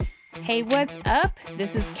Hey, what's up?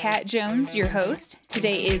 This is Kat Jones, your host.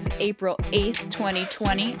 Today is April 8th,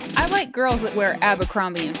 2020. I like girls that wear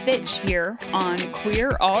Abercrombie and Fitch here on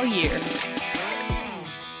Queer All Year.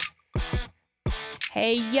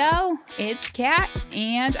 Hey, yo, it's Kat,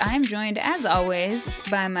 and I'm joined, as always,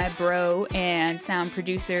 by my bro and sound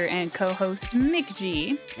producer and co-host, Mick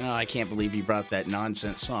G. Oh, I can't believe you brought that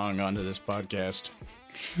nonsense song onto this podcast.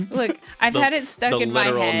 Look, I've had it stuck in my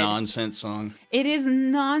head. The literal nonsense song. It is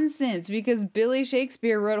nonsense because Billy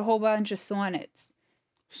Shakespeare wrote a whole bunch of sonnets.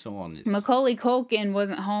 Macaulay Culkin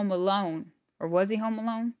wasn't home alone. Or was he home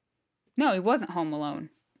alone? No, he wasn't home alone.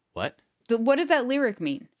 What? What does that lyric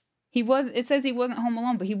mean? It says he wasn't home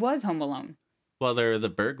alone, but he was home alone. Well, there are the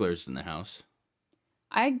burglars in the house.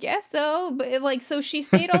 I guess so, but so she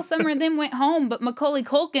stayed all summer and then went home, but Macaulay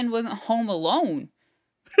Culkin wasn't home alone.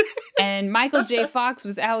 And Michael J. Fox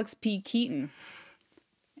was Alex P. Keaton.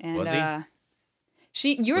 And, was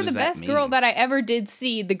he? You're the best girl that I ever did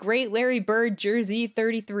see. The Great Larry Bird, Jersey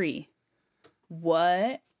 33.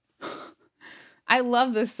 What? I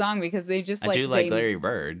love this song because they just I do like Larry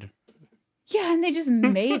Bird. Yeah, and they just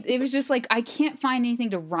made it was just like I can't find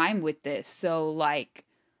anything to rhyme with this. So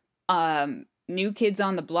New Kids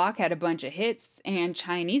on the Block had a bunch of hits, and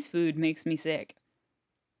Chinese food makes me sick.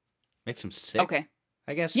 Makes him sick? Okay.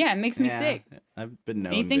 I guess. Yeah, it makes me sick. I've been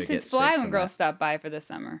known he thinks to it's get fly sick when girls stop by for the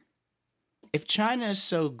summer. If China is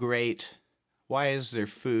so great, why is their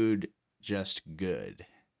food just good?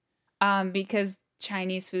 Because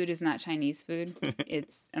Chinese food is not Chinese food.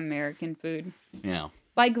 It's American food. Yeah.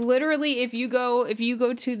 Like literally if you go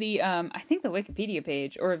to the I think the Wikipedia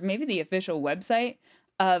page or maybe the official website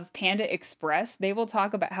of Panda Express, they will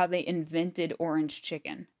talk about how they invented orange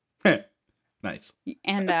chicken. Nice.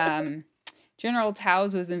 And General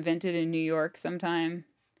Tao's was invented in New York sometime,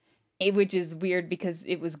 which is weird because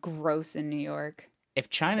it was gross in New York.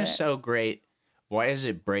 If China's so great, why does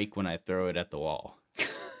it break when I throw it at the wall?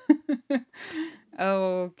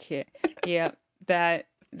 Okay. Yep. That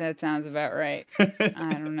sounds about right.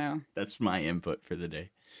 I don't know. That's my input for the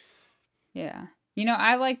day. Yeah.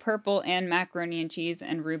 I like purple and macaroni and cheese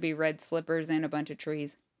and ruby red slippers and a bunch of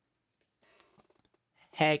trees.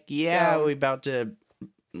 Heck yeah, we about to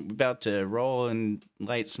roll and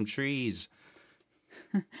light some trees.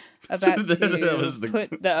 About to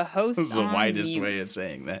put the host on That was the widest mute. way of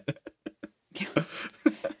saying that.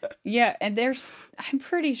 Yeah, and I'm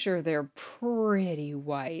pretty sure they're pretty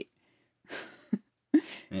white.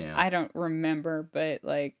 Yeah. I don't remember, but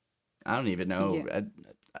I don't even know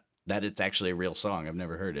that it's actually a real song. I've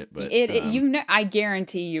never heard it, but I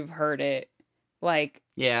guarantee you've heard it.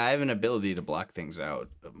 Yeah, I have an ability to block things out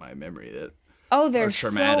of my memory that they're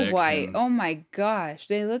so white. Oh my gosh,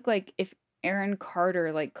 they look like if Aaron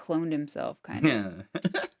Carter cloned himself, kind of.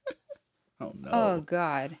 Oh no. Oh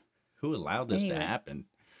god. Who allowed this to happen?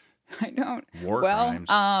 I don't. War crimes.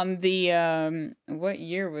 What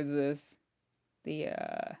year was this? The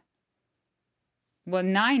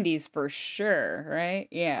 90s for sure, right?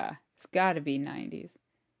 Yeah, it's got to be 90s.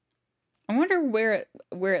 I wonder where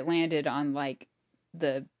it landed on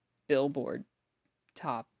the Billboard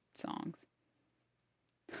top songs.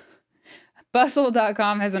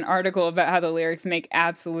 Bustle.com has an article about how the lyrics make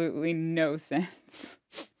absolutely no sense.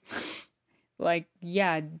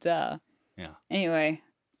 Yeah, duh. Yeah. Anyway,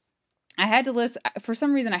 I had to listen. For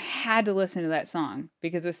some reason, I had to listen to that song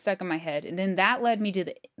because it was stuck in my head, and then that led me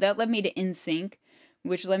to NSYNC,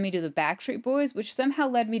 which led me to the Backstreet Boys, which somehow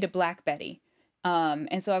led me to Black Betty.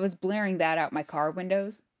 And so I was blaring that out my car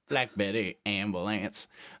windows. Black Betty ambulance.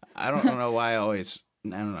 I don't know why I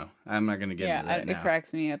don't know. I'm not gonna get into that now. It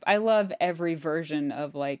cracks me up. I love every version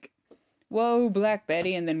of whoa, Black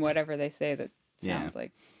Betty, and then whatever they say that sounds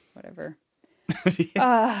like whatever.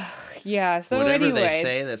 Yeah. So whatever anyway, they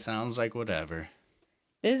say that sounds like whatever.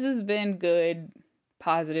 This has been good,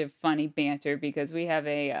 positive, funny banter because we have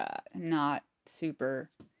a not super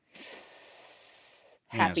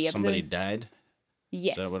happy episode. Somebody died.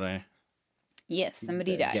 Yes. Is that what I? Yes,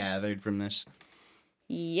 somebody died. Gathered from this.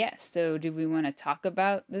 Yes. So, do we want to talk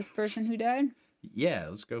about this person who died? Yeah,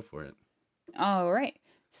 let's go for it. All right.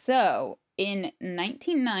 So, in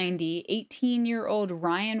 1990, 18-year-old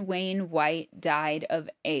Ryan Wayne White died of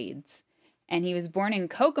AIDS, and he was born in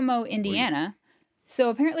Kokomo, Indiana. So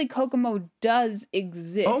apparently Kokomo does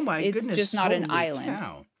exist. Oh my goodness! It's just not an Holy island.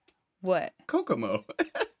 Cow. What? Kokomo.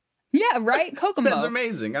 Yeah, right. Kokomo. That's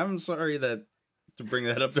amazing. I'm sorry to bring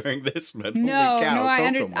that up during this, but no, holy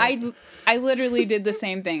cow, I literally did the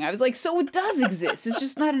same thing. I was like, so it does exist. It's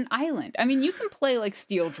just not an island. I mean, you can play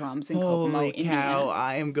steel drums in Kokomo, Holy Indiana. cow!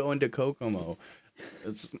 I am going to Kokomo.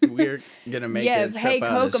 We're gonna make a Yes, hey trip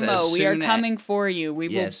out of this as Kokomo, we are soon as coming for you. We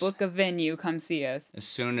will yes, book a venue. Come see us. as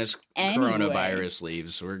soon as Anyway, coronavirus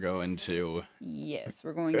leaves, we're going to yes,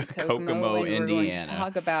 we're going to Kokomo Kokomo, and we're going to Indiana.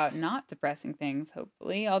 talk about not depressing things,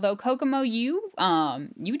 hopefully. Although Kokomo, you done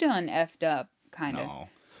effed up, kinda.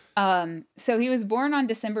 No. So he was born on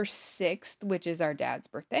December 6th, which is our dad's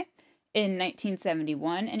birthday, in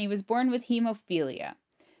 1971, and he was born with hemophilia.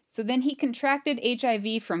 So then he contracted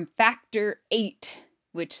HIV from factor 8,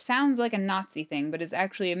 which sounds like a Nazi thing, but is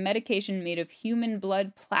actually a medication made of human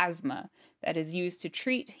blood plasma that is used to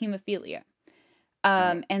treat hemophilia.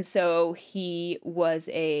 Oh, And so he was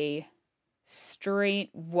a straight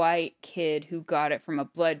white kid who got it from a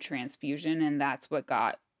blood transfusion, and that's what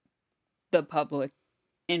got the public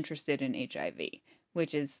interested in HIV,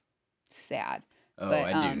 which is sad. oh,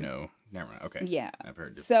 But I do know. Never mind. Okay, yeah. I've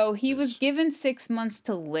heard of So he was this. given 6 months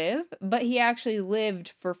to live, but he actually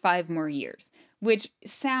lived for 5 more years, which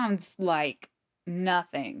sounds like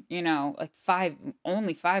nothing, like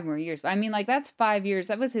only 5 more years. But I mean, like, that's 5 years.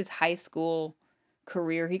 That was his high school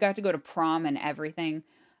career. He got to go to prom and everything.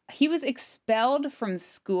 He was expelled from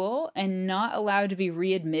school and not allowed to be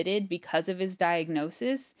readmitted because of his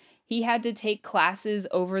diagnosis. He had to take classes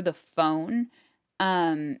over the phone.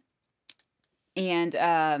 Um,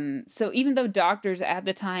 and so even though doctors at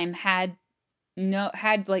the time had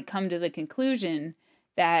like come to the conclusion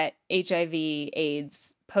that HIV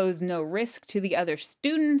AIDS posed no risk to the other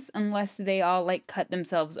students unless they all like cut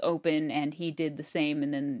themselves open and he did the same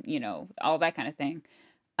and then, all that kind of thing.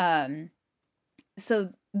 Um so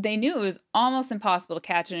they knew it was almost impossible to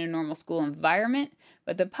catch in a normal school environment,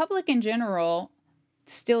 but the public in general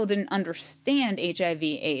still didn't understand HIV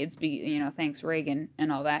AIDS, thanks Reagan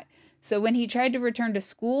and all that. So when he tried to return to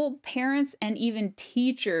school, parents and even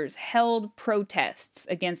teachers held protests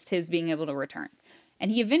against his being able to return.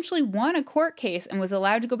 And he eventually won a court case and was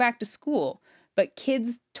allowed to go back to school, but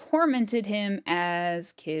kids tormented him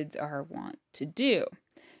as kids are wont to do.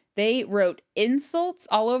 They wrote insults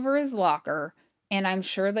all over his locker, and I'm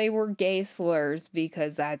sure they were gay slurs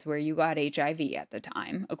because that's where you got HIV at the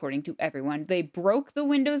time, according to everyone. They broke the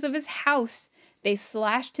windows of his house. They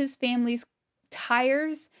slashed his family's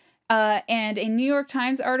tires. And a New York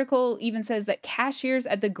Times article even says that cashiers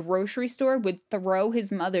at the grocery store would throw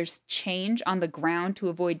his mother's change on the ground to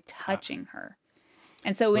avoid touching her.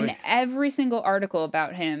 And so, in Boy. every single article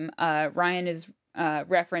about him, Ryan is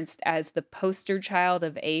referenced as the poster child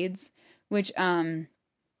of AIDS, which,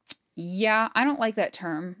 yeah, I don't like that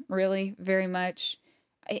term really very much.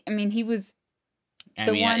 I mean, he was I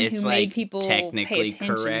the mean, one who it's made like people pay technically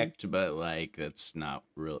attention. correct, but like that's not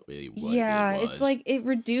really what it Yeah, it's was. like it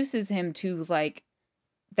reduces him to like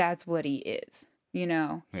that's what he is. He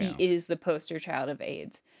Yeah, is the poster child of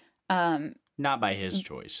AIDS. Um, not by his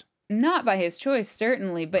choice. Not by his choice,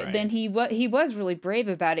 certainly, but then Right. he was really brave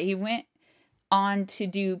about it. He went on to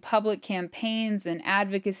do public campaigns and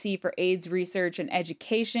advocacy for AIDS research and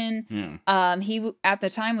education. Yeah. He at the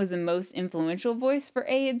time was the most influential voice for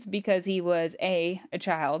AIDS because he was a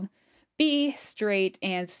child, B straight,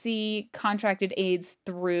 and C contracted AIDS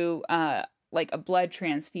through like a blood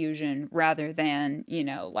transfusion rather than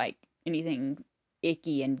like anything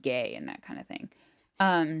icky and gay and that kind of thing.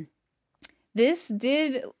 Um, this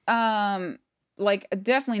did like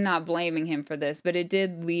definitely not blaming him for this, but it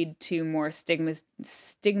did lead to more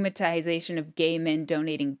stigmatization of gay men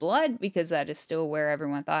donating blood because that is still where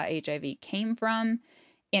everyone thought HIV came from.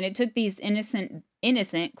 And it took these innocent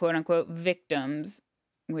quote unquote victims,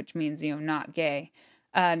 which means not gay,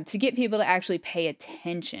 to get people to actually pay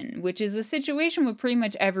attention, which is a situation with pretty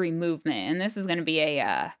much every movement. And this is going to be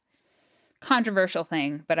a controversial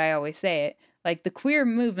thing, but I always say it. Like, the queer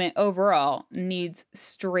movement overall needs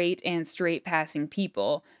straight and straight passing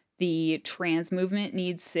people. The trans movement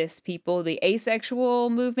needs cis people. The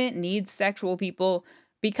asexual movement needs sexual people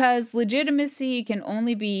because legitimacy can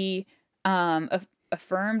only be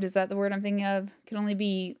affirmed. Is that the word I'm thinking of? Can only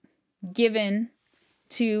be given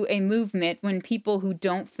to a movement when people who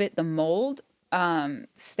don't fit the mold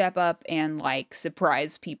step up and like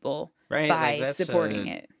surprise people Right. Like by that's supporting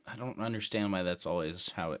it. I don't understand why that's always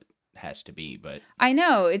how it has to be, but I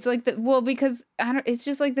know. It's like because it's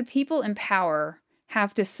just like the people in power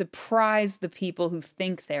have to surprise the people who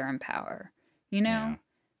think they're in power. You know? yeah.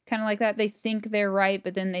 Kind of like that. They think they're right,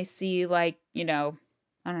 but then they see like, I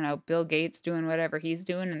don't know, Bill Gates doing whatever he's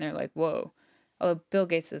doing and they're like, "Whoa." Although Bill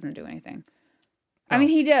Gates doesn't do anything. I mean,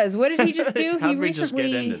 Oh. he does. What did he just do? He How'd we just get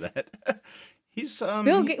into recently that? He's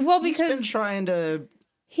Well, he's been because trying to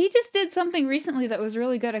he just did something recently that was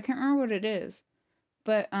really good. I can't remember what it is.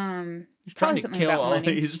 But He's trying probably to something kill about all.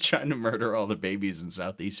 money. He's trying to murder all the babies in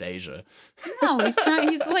Southeast Asia. No, he's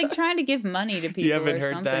like trying to give money to You people haven't or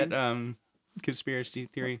heard that something. conspiracy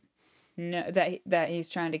theory? No, that he's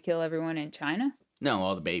trying to kill everyone in China. No,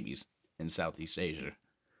 all the babies in Southeast Asia.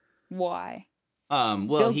 Why? Well,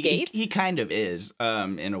 Bill he Gates? kind of is,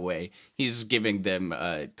 in a way. He's giving them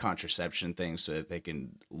contraception things so that they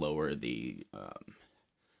can lower the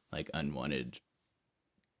like unwanted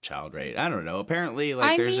child rate. I don't know. Apparently,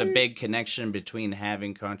 like I there's a mean, big connection between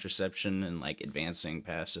having contraception and like advancing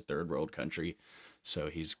past a third world country. So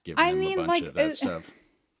he's giving I them a mean, bunch like of that stuff.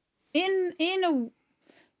 in a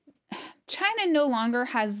China no longer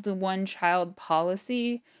has the one child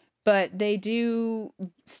policy, but they do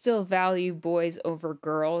still value boys over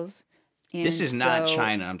girls. This And is not so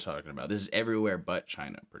China I'm talking about. This is everywhere but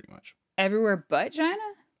China, pretty much. everywhere but China?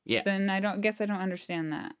 Yeah, Then I don't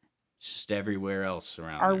understand that. it's just everywhere else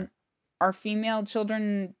around Are there. are female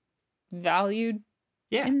children valued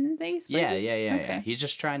Yeah, in these places? yeah. Okay. He's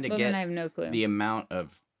just trying to Well, then I get have no clue. the amount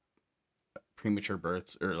of premature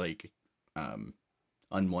births or like um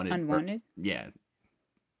unwanted Unwanted? yeah,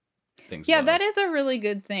 things Yeah, low. that is a really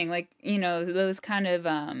good thing. Like, those kind of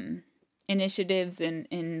initiatives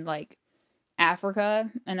in like Africa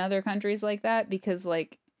and other countries like that because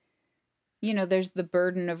like, there's the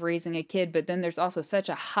burden of raising a kid, but then there's also such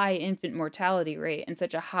a high infant mortality rate and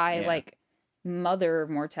such a high Yeah. like mother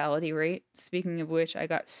mortality rate. Speaking of which, I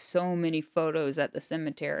got so many photos at the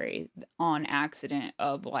cemetery on accident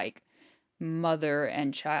of like mother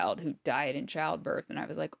and child who died in childbirth and I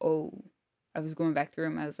was like, "Oh, I was going back through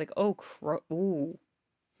them. I was like, "Oh, ooh,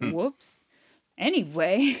 Hmm. whoops."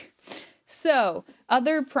 Anyway, so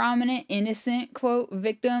other prominent innocent quote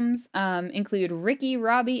victims include Ricky,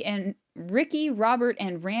 Robert,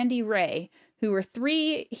 and Randy Ray, who were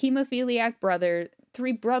three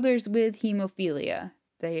brothers with hemophilia.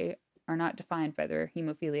 They are not defined by their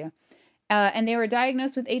hemophilia. And they were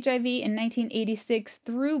diagnosed with HIV in 1986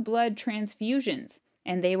 through blood transfusions,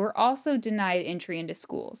 and they were also denied entry into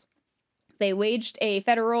schools. They waged a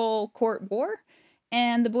federal court war,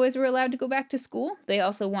 and the boys were allowed to go back to school. They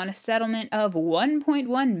also won a settlement of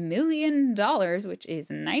 $1.1 million, which is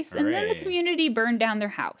nice, and then the Hooray. community burned down their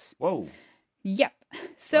house. Whoa. Yep. What?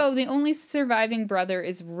 So the only surviving brother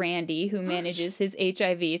is Randy, who manages his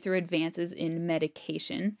HIV through advances in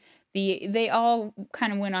medication. They all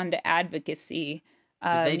kind of went on to advocacy.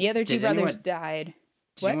 The other two Did brothers anyone died.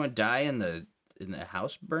 did What? anyone die in the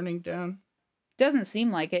house burning down? Doesn't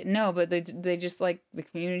seem like it. No, but they just like the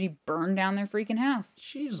community burned down their freaking house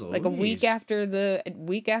Jeez like Louise. a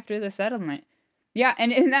week after the settlement. Yeah,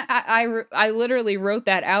 and that I literally wrote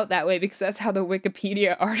that out that way because that's how the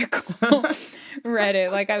Wikipedia article read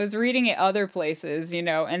it. Like I was reading it other places, and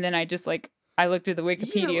then I just like I looked at the Yeah.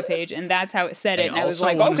 Wikipedia page and that's how it said it, They and I was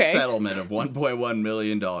also like, won a okay, settlement of $1.1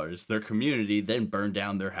 million. Their community then burned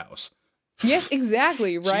down their house. yes,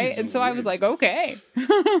 exactly, right. Jeez And so I was like, Louise. okay,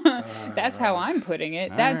 that's how I'm putting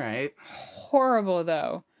it. All That's right. horrible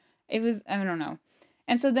though. It was I don't know.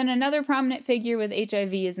 And so then another prominent figure with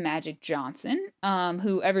HIV is Magic Johnson,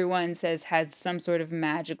 who everyone says has some sort of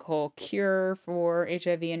magical cure for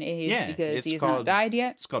HIV and AIDS Yeah, because he has not died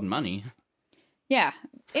yet. it's called money. Yeah,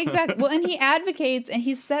 exactly. Well, and he advocates and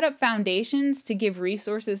he's set up foundations to give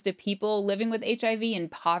resources to people living with HIV in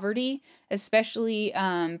poverty, especially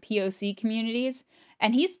POC communities.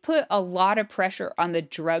 And he's put a lot of pressure on the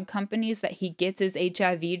drug companies that he gets his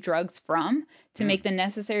HIV drugs from to Hmm. make the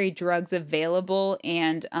necessary drugs available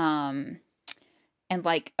and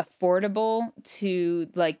like affordable to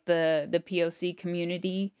like the POC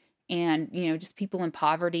community and just people in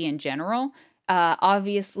poverty in general.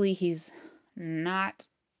 Obviously, he's not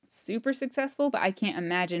super successful, but I can't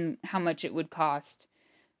imagine how much it would cost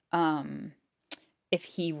um, if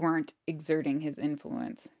he weren't exerting his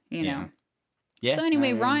influence, you Yeah. know. Yeah. So I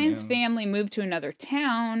anyway, mean, Ryan's family moved to another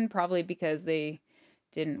town, probably because they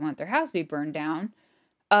didn't want their house to be burned down.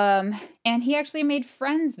 And he actually made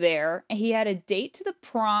friends there. He had a date to the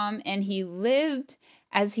prom, and he lived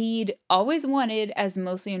as he'd always wanted as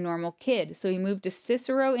mostly a normal kid. So he moved to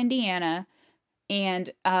Cicero, Indiana,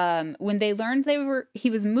 and when they learned he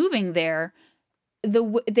was moving there,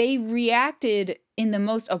 they reacted in the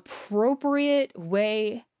most appropriate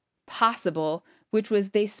way possible, which was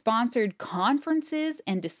they sponsored conferences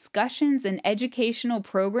and discussions and educational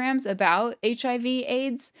programs about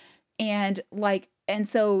HIV/AIDS, and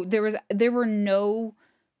so there were no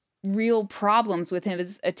real problems with him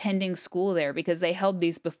as attending school there because they held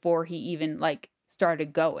these before he even like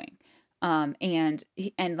started going. And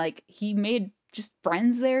like he made just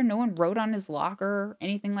friends there. No one wrote on his locker or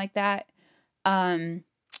anything like that. Um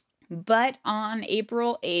But on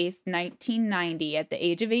April 8th, 1990, at the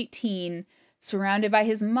age of 18, surrounded by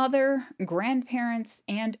his mother, grandparents,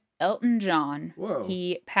 and Elton John, Whoa.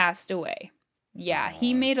 he passed away. Yeah,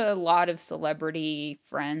 he Aw. made a lot of celebrity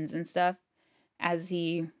friends and stuff as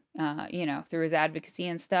he, through his advocacy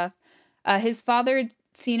and stuff. His father had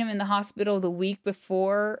seen him in the hospital the week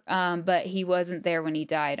before, but he wasn't there when he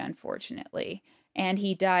died, unfortunately. And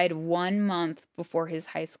he died 1 month before his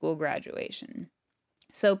high school graduation.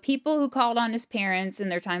 So, people who called on his parents in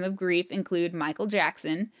their time of grief include Michael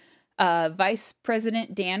Jackson, Vice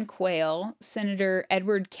President Dan Quayle, Senator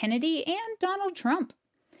Edward Kennedy, and Donald Trump.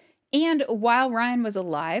 And while Ryan was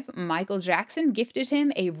alive, Michael Jackson gifted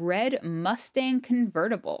him a red Mustang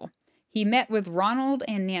convertible. He met with Ronald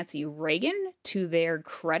and Nancy Reagan. To their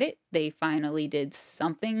credit, they finally did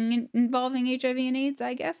something involving HIV and AIDS,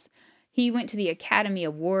 I guess. He went to the Academy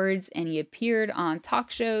Awards and he appeared on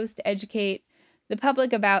talk shows to educate the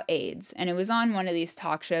public about AIDS. And it was on one of these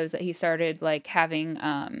talk shows that he started like having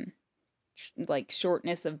like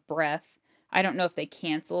shortness of breath. I don't know if they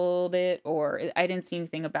canceled it or I didn't see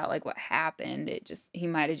anything about like what happened. He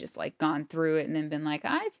might have just like gone through it and then been like,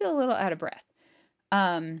 I feel a little out of breath.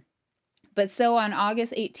 But so on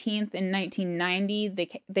August 18th, in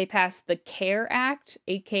 1990, they passed the CARE Act,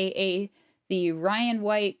 aka the Ryan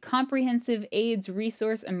White Comprehensive AIDS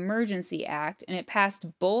Resource Emergency Act, and it passed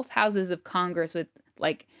both houses of Congress with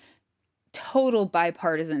like total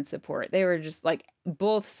bipartisan support. They were just like,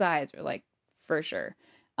 both sides were like, for sure.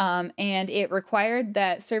 And it required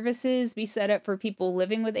that services be set up for people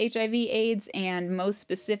living with HIV/AIDS, and most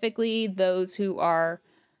specifically those who are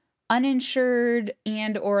uninsured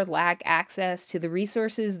and or lack access to the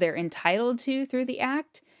resources they're entitled to through the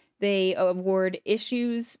act. They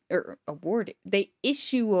issue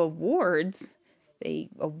awards. They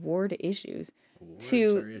award issues Awards are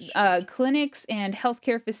to issued. clinics and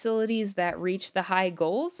healthcare facilities that reach the high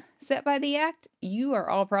goals set by the act. You are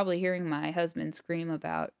all probably hearing my husband scream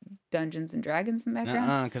about Dungeons and Dragons in the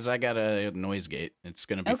background. Because I got a noise gate. It's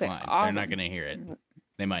gonna be Okay, fine. They're not awesome. gonna hear it.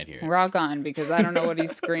 They might hear Rock on, because I don't know what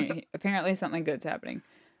he's screaming. Apparently, something good's happening.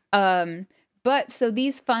 But so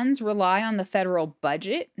these funds rely on the federal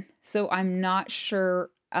budget. So I'm not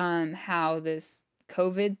sure how this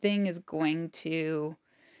COVID thing is going to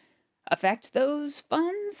affect those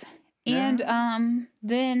funds. And it.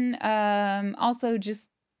 then also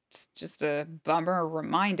just a bummer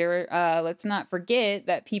reminder, let's not forget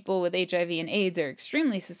that people with HIV and AIDS are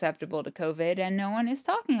extremely susceptible to COVID and no one is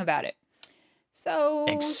talking about it. So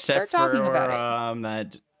Except start talking about for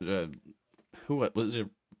it. that who was it?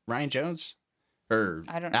 Ryan Jones or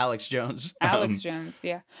I don't know. Alex Jones? Alex Jones,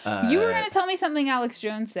 yeah. You were Uh, going to tell me something Alex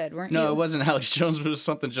Jones said, weren't no, it you? wasn't Alex Jones, but it was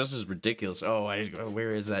something just as ridiculous.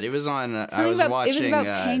 Where is that? It was on. I Something was about it was watching. about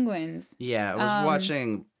penguins. Yeah, I was Um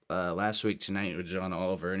watching last week tonight with John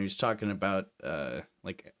Oliver, and he was talking about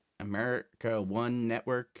like America One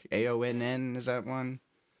Network, AONN. Is that one?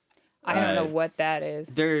 I don't know Uh, what that is.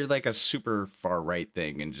 they're like a super far right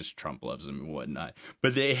thing, and just Trump loves them and whatnot.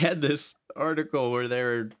 But they had this article where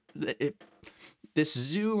this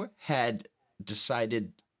zoo had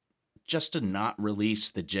decided just to not release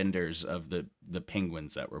the genders of the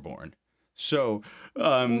penguins that were born. So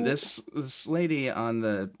this lady on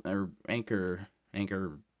the anchor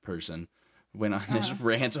person went on this Uh-huh.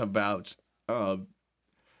 rant about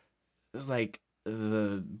like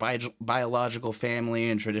the biological family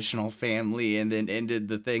and traditional family, and then ended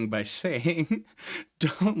the thing by saying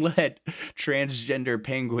don't let transgender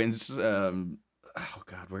penguins oh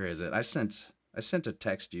god, where is it? I sent a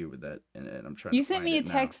text to you with that in it. I'm trying You to sent find me a it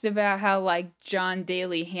now. text about how like John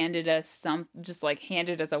Daly handed us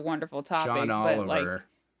a wonderful John topic, but like Oliver,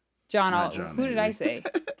 John not All John who did I Daly. say?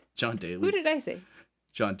 John Who Daly. did I say?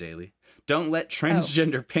 John Daly. Don't let Oh.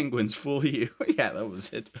 transgender penguins fool you. Yeah, that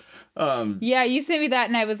was it. Yeah, you sent me that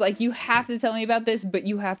and I was like, you have to tell me about this, but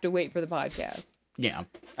you have to wait for the podcast. Yeah.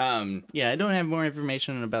 Yeah, I don't have more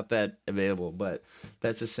information about that available, but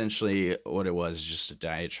that's essentially what it was, just a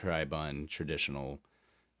diatribe on traditional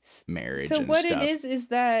marriage So and what it stuff. is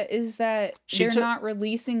that She they're took not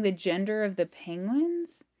releasing the gender of the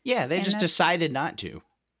penguins? Yeah, they And just that's decided not to.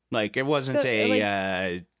 Like it wasn't so like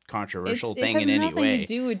a controversial it thing has in any nothing to way.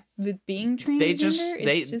 do with being They transgender. just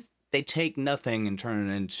It's just they take nothing and turn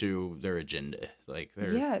it into their agenda. Like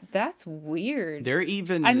yeah, that's weird. they're I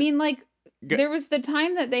even mean, like, g- there was the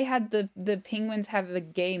time that they had the penguins have a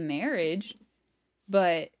gay marriage,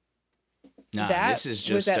 but nah, that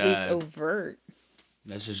was at least overt.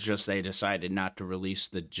 this is just they decided not to release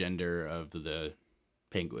the gender of the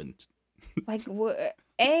penguins. Like, what?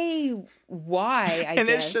 why, I And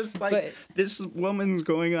it's guess. just like But this woman's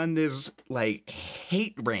going on this like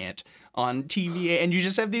hate rant on TV, and you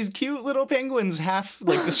just have these cute little penguins. Half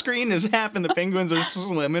like the screen is half, and the penguins are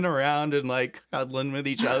swimming around and like cuddling with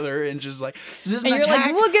each other, and just like this is an and you're like,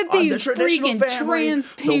 attack look at on the these traditional freaking family.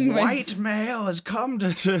 trans The white penguins. male has come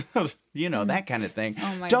to you know, that kind of thing.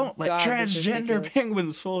 Oh my Don't let God, that's transgender ridiculous.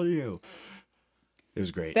 penguins fool you. It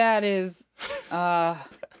was great. That is, uh,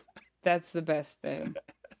 that's the best thing.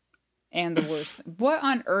 And the worst. What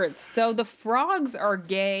on earth? So the frogs are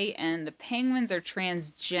gay and the penguins are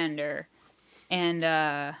transgender. And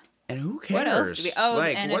And who what else do we? cares? Oh,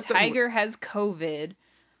 Like and a what the tiger has COVID.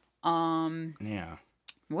 yeah.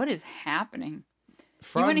 What is happening? You want to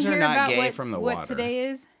Frogs are hear not about gay what from the what water. today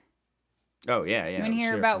is? Oh yeah, You yeah. want to Let's hear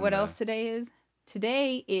hear about from what the else today is?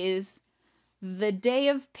 Today is the day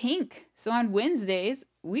of pink. So on Wednesdays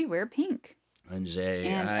we wear pink. Wednesday.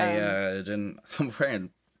 And I didn't. I'm wearing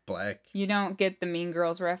black. you don't get the Mean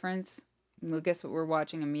Girls reference. Well, guess what we're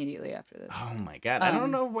watching immediately after this. Oh my god! I don't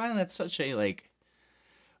Um, know why that's such a like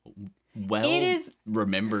it well is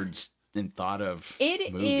remembered and thought of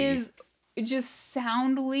It movie. is just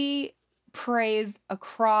soundly praised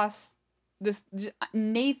across this.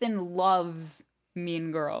 Nathan loves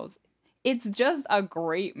Mean Girls. It's just a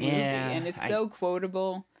great movie, Yeah, and it's so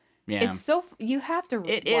quotable. yeah. It's so you have to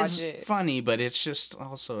It watch is it. funny, but it's just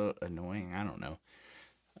also annoying. I don't know.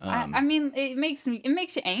 I mean, it makes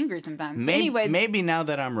you angry sometimes. But Maybe anyway, maybe now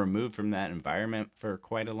that I'm removed from that environment for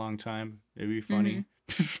quite a long time, it'd be funny.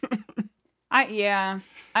 yeah,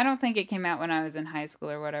 I don't think it came out when I was in high school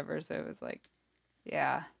or whatever. So it was like,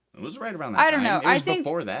 yeah, It was right around that I don't know. time. It was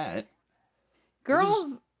before that. It was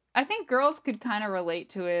Girls I think girls could kind of relate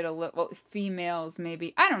to it a little. Well, females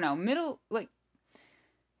maybe. I don't know. Middle like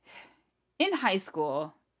in high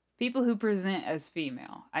school, people who present as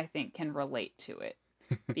female, I think, can relate to it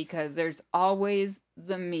because there's always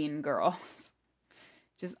the mean girls,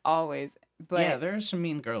 just always. yeah. But There are some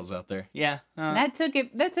mean girls out there. Yeah. that took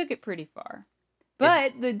it pretty far.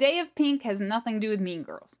 It's But the Day of Pink has nothing to do with Mean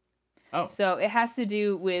Girls. oh So it has to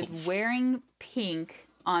do with wearing pink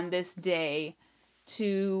on this day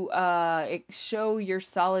to show your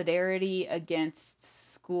solidarity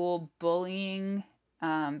against school bullying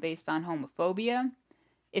based on homophobia.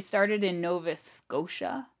 It started in Nova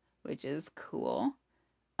Scotia, which is cool.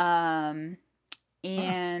 Um, huh.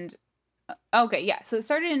 and okay, yeah. So it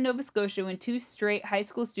started in Nova Scotia when two straight high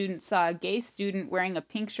school students saw a gay student wearing a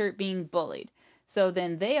pink shirt being bullied. So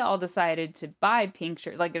then they all decided to buy pink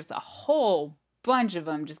shirts. Like there's a whole bunch of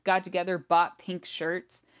them just got together, bought pink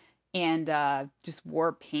shirts, and just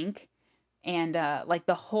wore pink. And like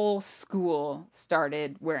the whole school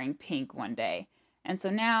started wearing pink one day. And so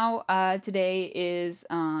now today is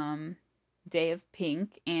day of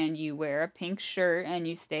pink, and you wear a pink shirt and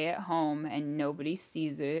you stay at home and nobody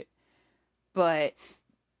sees it, but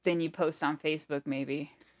then you post on Facebook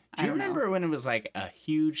maybe. Do I you don't know. remember when it was like a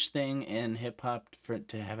huge thing in hip hop for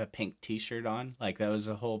to have a pink T-shirt on? Like that was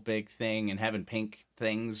a whole big thing, and having pink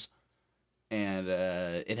things, and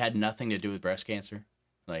it had nothing to do with breast cancer.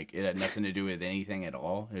 Like it had nothing to do with anything at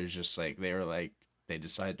all. It was just like they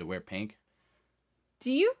decided to wear pink.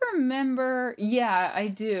 Do you remember? Yeah, I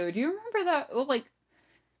do. Do you remember that? Well, like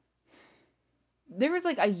there was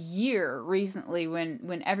like a year recently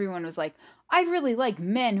when everyone was like, I really like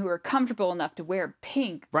men who are comfortable enough to wear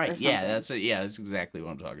pink or Right? Yeah, something. that's it. Yeah, that's exactly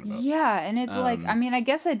what I'm talking about. Yeah, and it's like, I Um, mean, I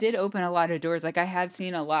guess that did open a lot of doors. Like I have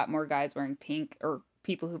seen a lot more guys wearing pink or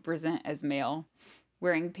people who present as male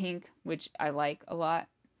wearing pink, which I like a lot.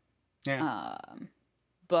 yeah. Um,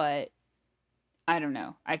 but I don't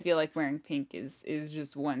know. I feel like wearing pink is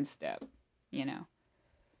just one step, you know.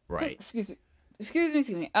 Right. Excuse me. Excuse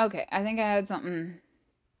me. Okay, I think I had something.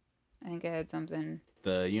 I think I had something.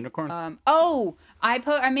 The unicorn. Oh,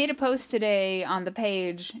 I made a post today on the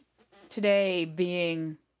page. Today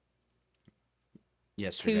being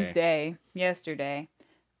Yesterday. Tuesday, yesterday,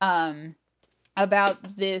 um,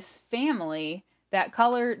 about this family that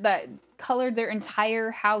colored their entire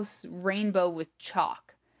house rainbow with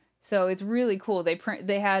chalk. So it's really cool.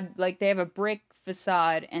 They have a brick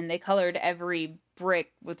facade and they colored every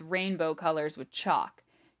brick with rainbow colors with chalk.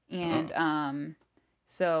 And Oh.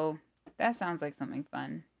 so that sounds like something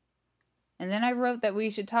fun. And then I wrote that we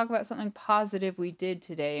should talk about something positive we did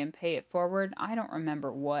today and pay it forward. I don't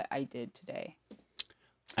remember what I did today.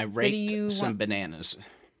 I So do raked you some want bananas.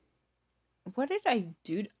 what did I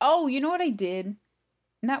do? Oh, you know what I did?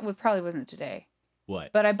 And probably wasn't today.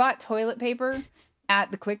 What? But I bought toilet paper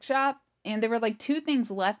at the quick shop and there were like two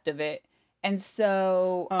things left of it. And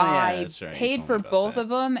so Oh yeah, I that's right. You paid told me for about both that. of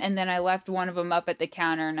them, and then I left one of them up at the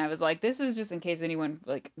counter, and I was like, "This is just in case anyone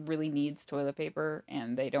like really needs toilet paper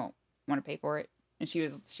and they don't want to pay for it." And she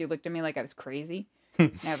looked at me like I was crazy,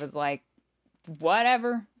 and I was like,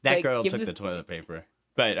 "Whatever, That like girl give took the this." toilet paper,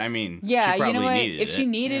 but I mean, she Yeah, you know probably what? needed If she it.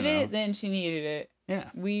 You needed it, know. then she needed it. Yeah.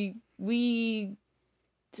 We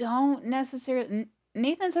don't necessarily.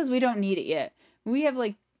 Nathan says we don't need it yet. We have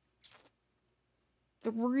like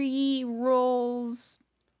 3 rolls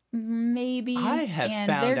I maybe, have and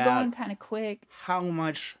found they're out going kind of quick. how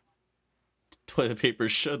much toilet paper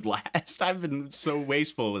should last. I've been so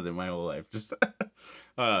wasteful with it my whole life. Just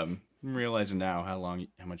I'm realizing now how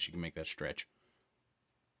much you can make that stretch.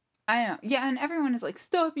 I know. Yeah, and everyone is like,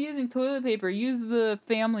 stop using toilet paper. Use the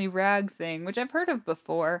family rag thing, which I've heard of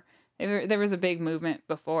before. There was a big movement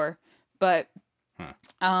before, but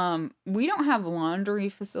Huh. we don't have laundry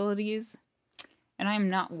facilities, and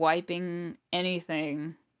I'm not wiping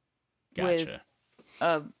anything with Gotcha.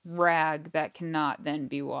 a rag that cannot then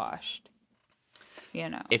be washed. You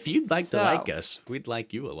know. If you'd like to like So us, we'd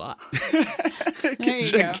like you a lot. there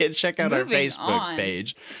you go. Check out our Moving Facebook on.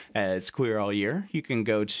 page. It's Queer All Year. You can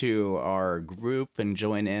go to our group and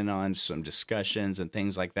join in on some discussions and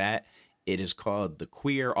things like that. It is called the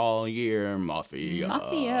Queer All Year Mafia.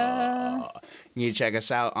 Mafia. You can check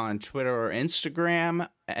us out on Twitter or Instagram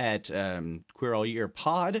at Queer All Year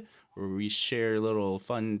Pod, where we share little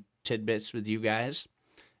fun tidbits with you guys.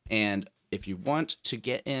 And if you want to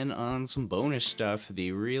get in on some bonus stuff,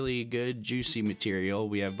 the really good, juicy material,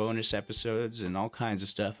 we have bonus episodes and all kinds of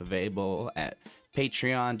stuff available at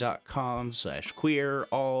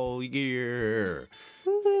patreon.com/queerallyear.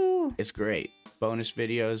 Woo. It's great. Bonus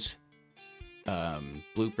videos,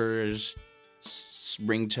 bloopers,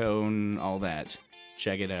 ringtone, all that.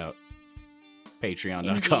 Check it out. Indeed.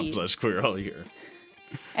 Patreon.com/queerallyear.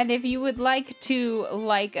 And if you would like to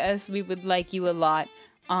like us, we would like you a lot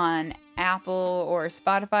on Apple or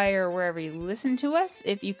Spotify or wherever you listen to us.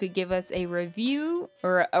 If you could give us a review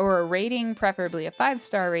or a rating, preferably a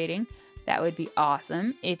 5-star rating, that would be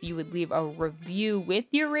awesome. If you would leave a review with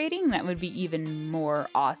your rating, that would be even more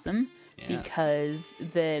awesome. Yeah. Because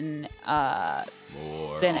then More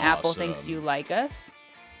Apple awesome. thinks you like us.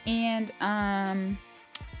 And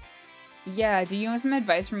yeah, do you want some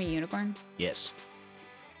advice from a unicorn? Yes.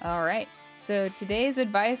 All right. So today's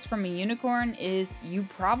advice from a unicorn is you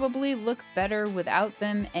probably look better without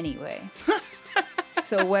them anyway.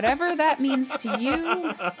 So whatever that means to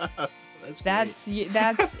you, that's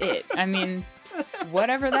it. I mean,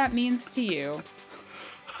 whatever that means to you.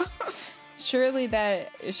 Surely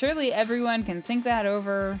everyone can think that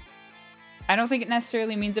over. I don't think it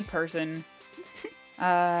necessarily means a person.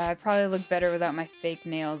 I probably look better without my fake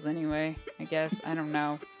nails anyway, I guess. I don't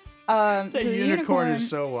know. The unicorn is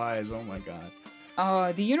so wise. Oh my god.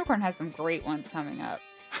 Oh, the unicorn has some great ones coming up.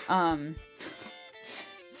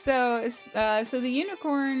 So the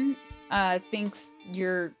unicorn thinks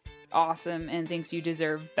you're awesome and thinks you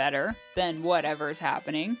deserve better than whatever's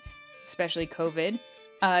happening, especially COVID.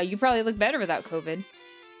 You probably look better without COVID.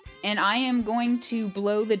 And I am going to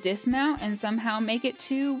blow the dismount and somehow make it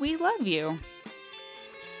to "We love you."